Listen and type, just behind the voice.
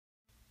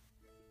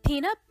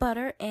Peanut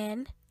Butter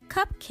and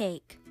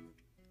Cupcake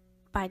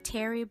by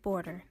Terry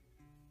Border.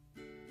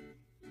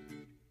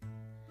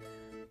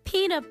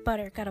 Peanut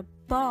Butter got a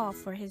ball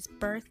for his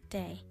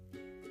birthday.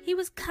 He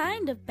was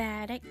kind of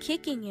bad at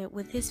kicking it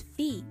with his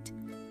feet,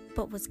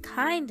 but was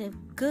kind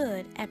of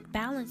good at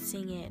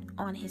balancing it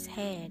on his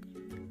head.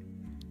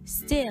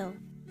 Still,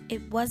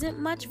 it wasn't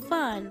much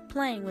fun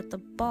playing with the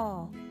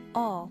ball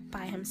all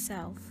by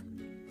himself.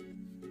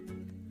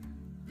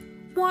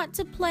 "Want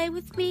to play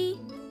with me?"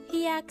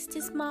 he asked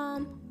his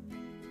mom.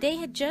 They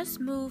had just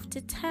moved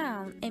to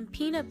town and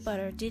Peanut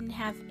Butter didn't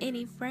have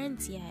any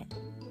friends yet.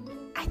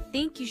 "I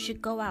think you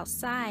should go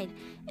outside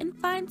and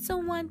find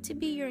someone to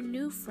be your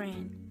new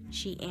friend,"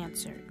 she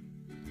answered.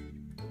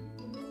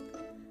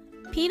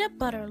 Peanut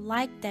Butter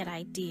liked that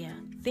idea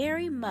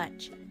very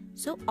much,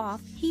 so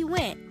off he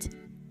went.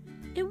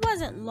 It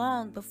wasn't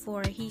long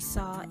before he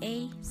saw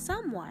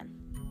someone.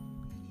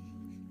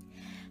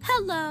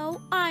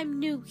 "Hello, I'm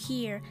new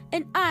here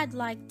and I'd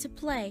like to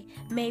play.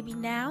 Maybe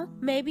now,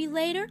 maybe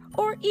later,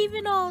 or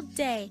even all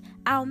day.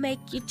 I'll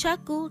make you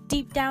chuckle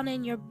deep down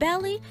in your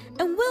belly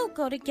and we'll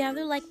go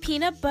together like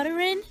peanut butter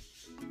and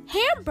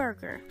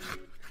hamburger."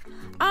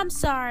 "I'm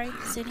sorry,"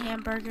 said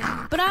Hamburger,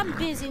 "but I'm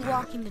busy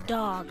walking the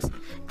dogs.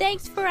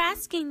 Thanks for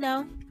asking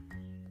though."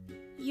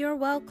 "You're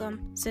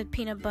welcome," said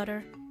Peanut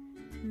Butter.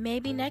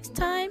 "Maybe next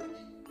time,"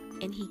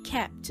 and he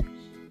kept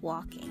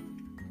walking.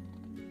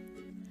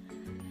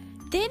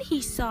 Then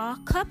he saw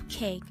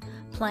Cupcake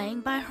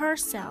playing by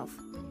herself.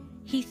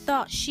 He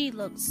thought she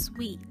looked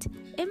sweet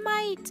and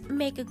might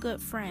make a good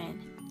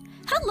friend.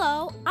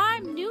 "Hello,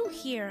 I'm new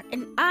here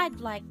and I'd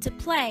like to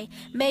play.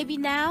 Maybe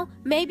now,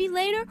 maybe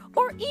later,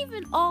 or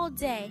even all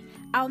day.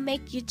 I'll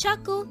make you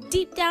chuckle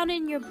deep down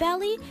in your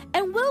belly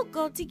and we'll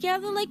go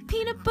together like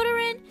peanut butter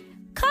and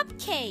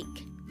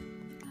Cupcake."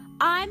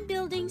 "I'm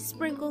building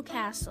sprinkle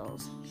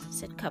castles,"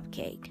 said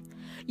Cupcake.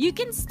 "You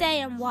can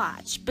stay and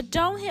watch, but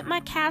don't hit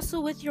my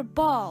castle with your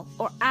ball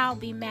or I'll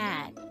be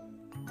mad."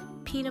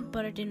 Peanut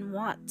Butter didn't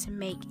want to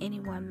make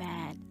anyone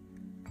mad.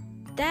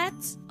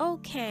 "That's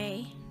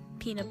okay,"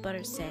 Peanut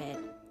Butter said,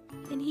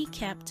 and he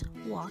kept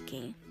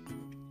walking.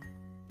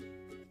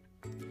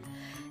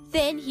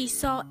 Then he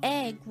saw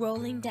Egg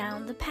rolling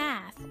down the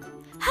path.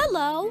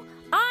 "Hello,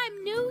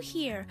 I'm new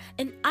here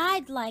and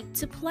I'd like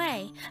to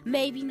play.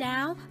 Maybe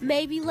now,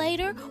 maybe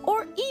later,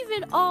 or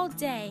even all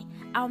day.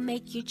 I'll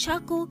make you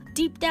chuckle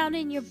deep down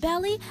in your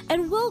belly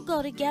and we'll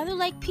go together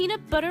like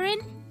peanut butter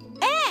and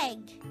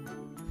egg."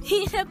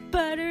 "Peanut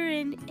butter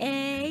and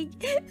egg?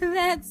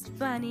 That's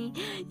funny.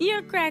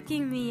 You're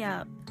cracking me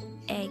up,"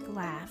 Egg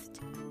laughed.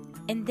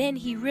 And then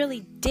he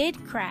really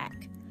did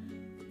crack.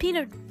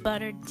 Peanut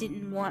Butter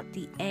didn't want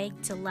the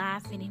egg to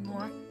laugh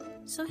anymore,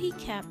 so he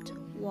kept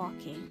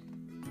walking.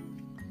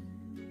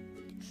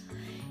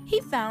 He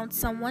found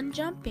someone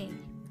jumping.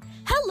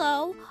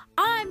 "Hello,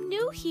 I'm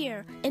new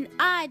here and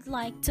I'd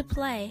like to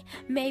play.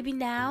 Maybe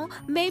now,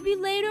 maybe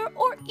later,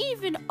 or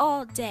even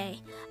all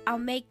day.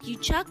 I'll make you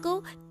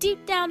chuckle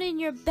deep down in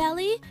your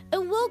belly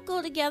and we'll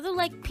go together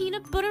like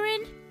peanut butter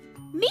and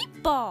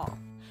meatball.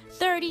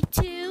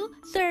 32,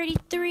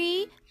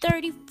 33,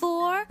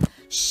 34.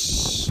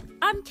 Shh,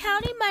 I'm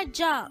counting my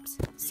jumps,"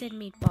 said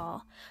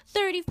Meatball.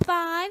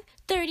 35,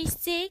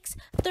 36,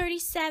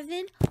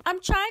 37. I'm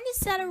trying to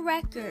set a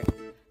record.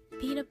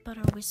 Peanut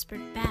Butter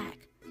whispered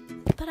back,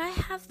 "But I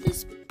have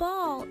this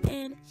ball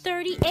in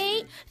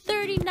 38,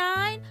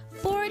 39,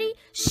 40.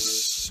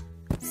 Shh,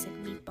 said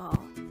Meatball.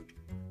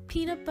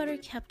 Peanut Butter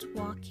kept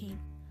walking.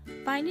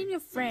 Finding a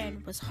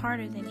friend was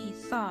harder than he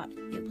thought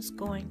it was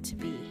going to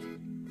be.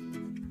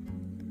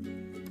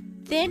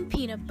 Then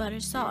Peanut Butter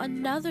saw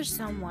another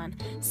someone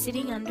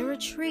sitting under a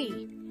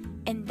tree,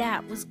 and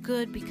that was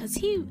good because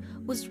he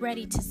was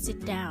ready to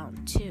sit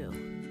down too.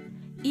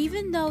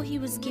 Even though he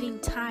was getting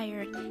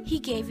tired, he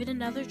gave it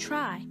another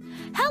try.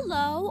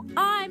 "Hello,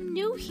 I'm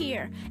new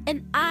here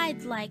and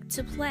I'd like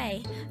to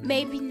play.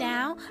 Maybe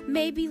now,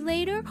 maybe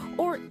later,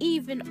 or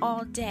even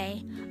all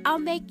day. I'll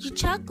make you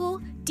chuckle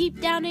deep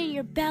down in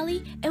your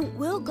belly and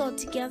we'll go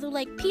together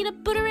like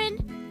peanut butter and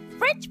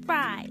French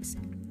fries."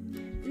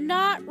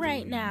 "Not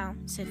right now,"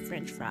 said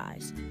French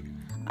Fries.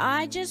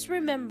 "I just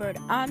remembered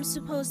I'm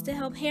supposed to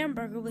help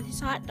Hamburger with his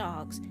hot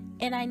dogs,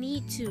 and I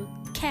need to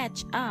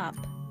catch up."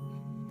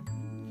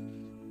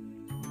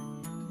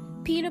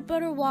 Peanut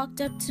Butter walked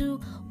up to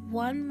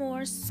one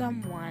more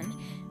someone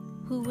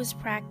who was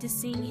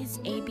practicing his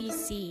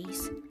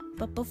ABCs,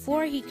 but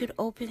before he could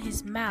open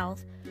his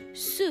mouth,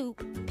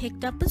 Soup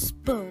picked up a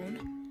spoon,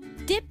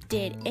 dipped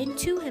it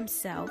into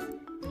himself,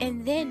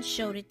 and then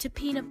showed it to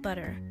Peanut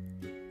Butter.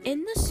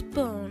 In the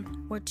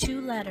spoon were two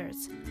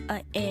letters,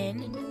 a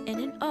N and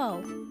an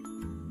O.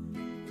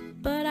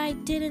 "But I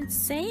didn't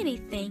say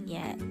anything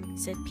yet,"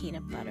 said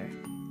Peanut Butter.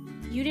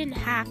 "You didn't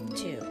have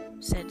to,"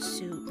 said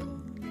Soup.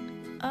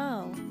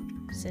 "Oh,"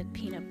 said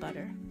Peanut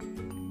Butter.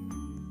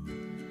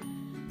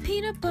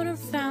 Peanut Butter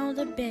found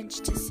a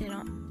bench to sit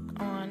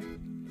on.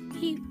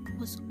 He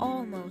was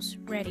almost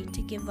ready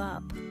to give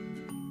up.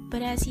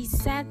 But as he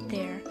sat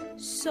there,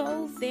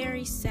 so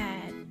very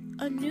sad,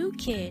 a new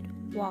kid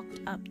walked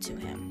up to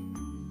him.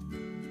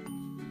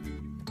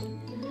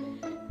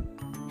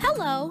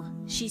 "Hello,"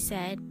 she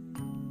said.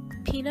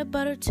 Peanut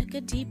Butter took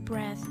a deep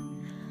breath.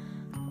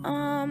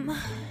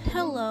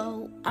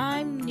 Hello,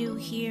 I'm new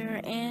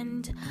here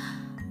and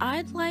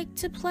I'd like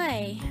to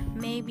play.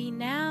 Maybe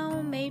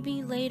now,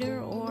 maybe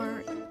later,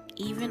 or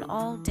even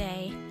all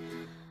day.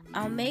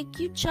 I'll make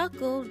you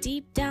chuckle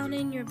deep down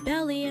in your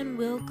belly and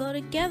we'll go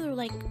together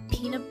like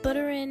peanut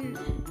butter and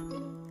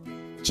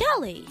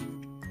jelly."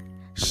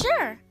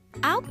 "Sure,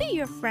 I'll be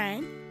your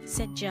friend,"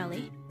 said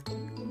Jelly.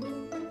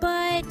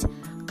 "But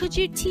could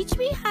you teach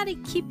me how to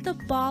keep the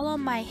ball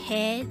on my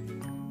head?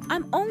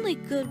 I'm only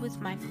good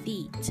with my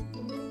feet."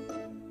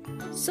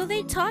 So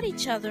they taught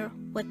each other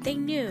what they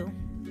knew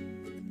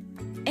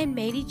and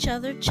made each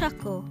other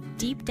chuckle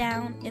deep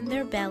down in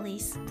their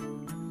bellies.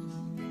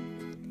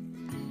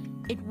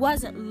 It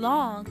wasn't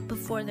long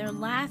before their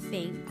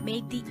laughing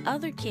made the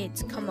other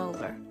kids come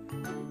over.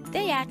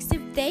 They asked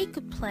if they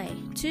could play,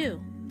 too.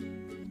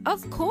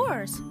 Of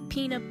course,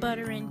 Peanut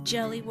Butter and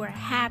Jelly were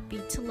happy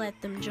to let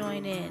them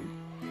join in.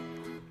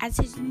 As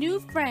his new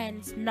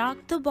friends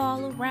knocked the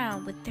ball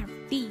around with their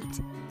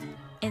feet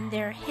and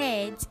their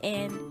heads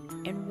and,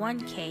 in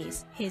one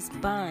case, his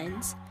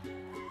buns,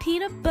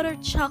 Peanut Butter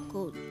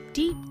chuckled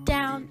deep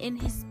down in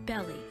his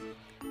belly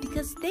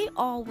because they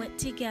all went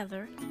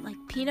together like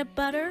peanut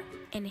butter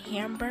and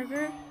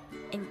hamburger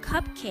and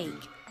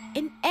cupcake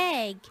and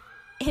egg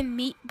and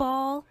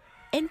meatball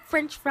and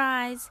french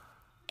fries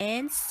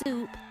and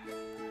soup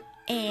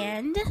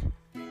and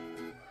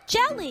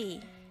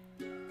jelly.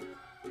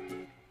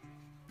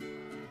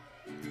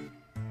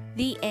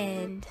 The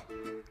end.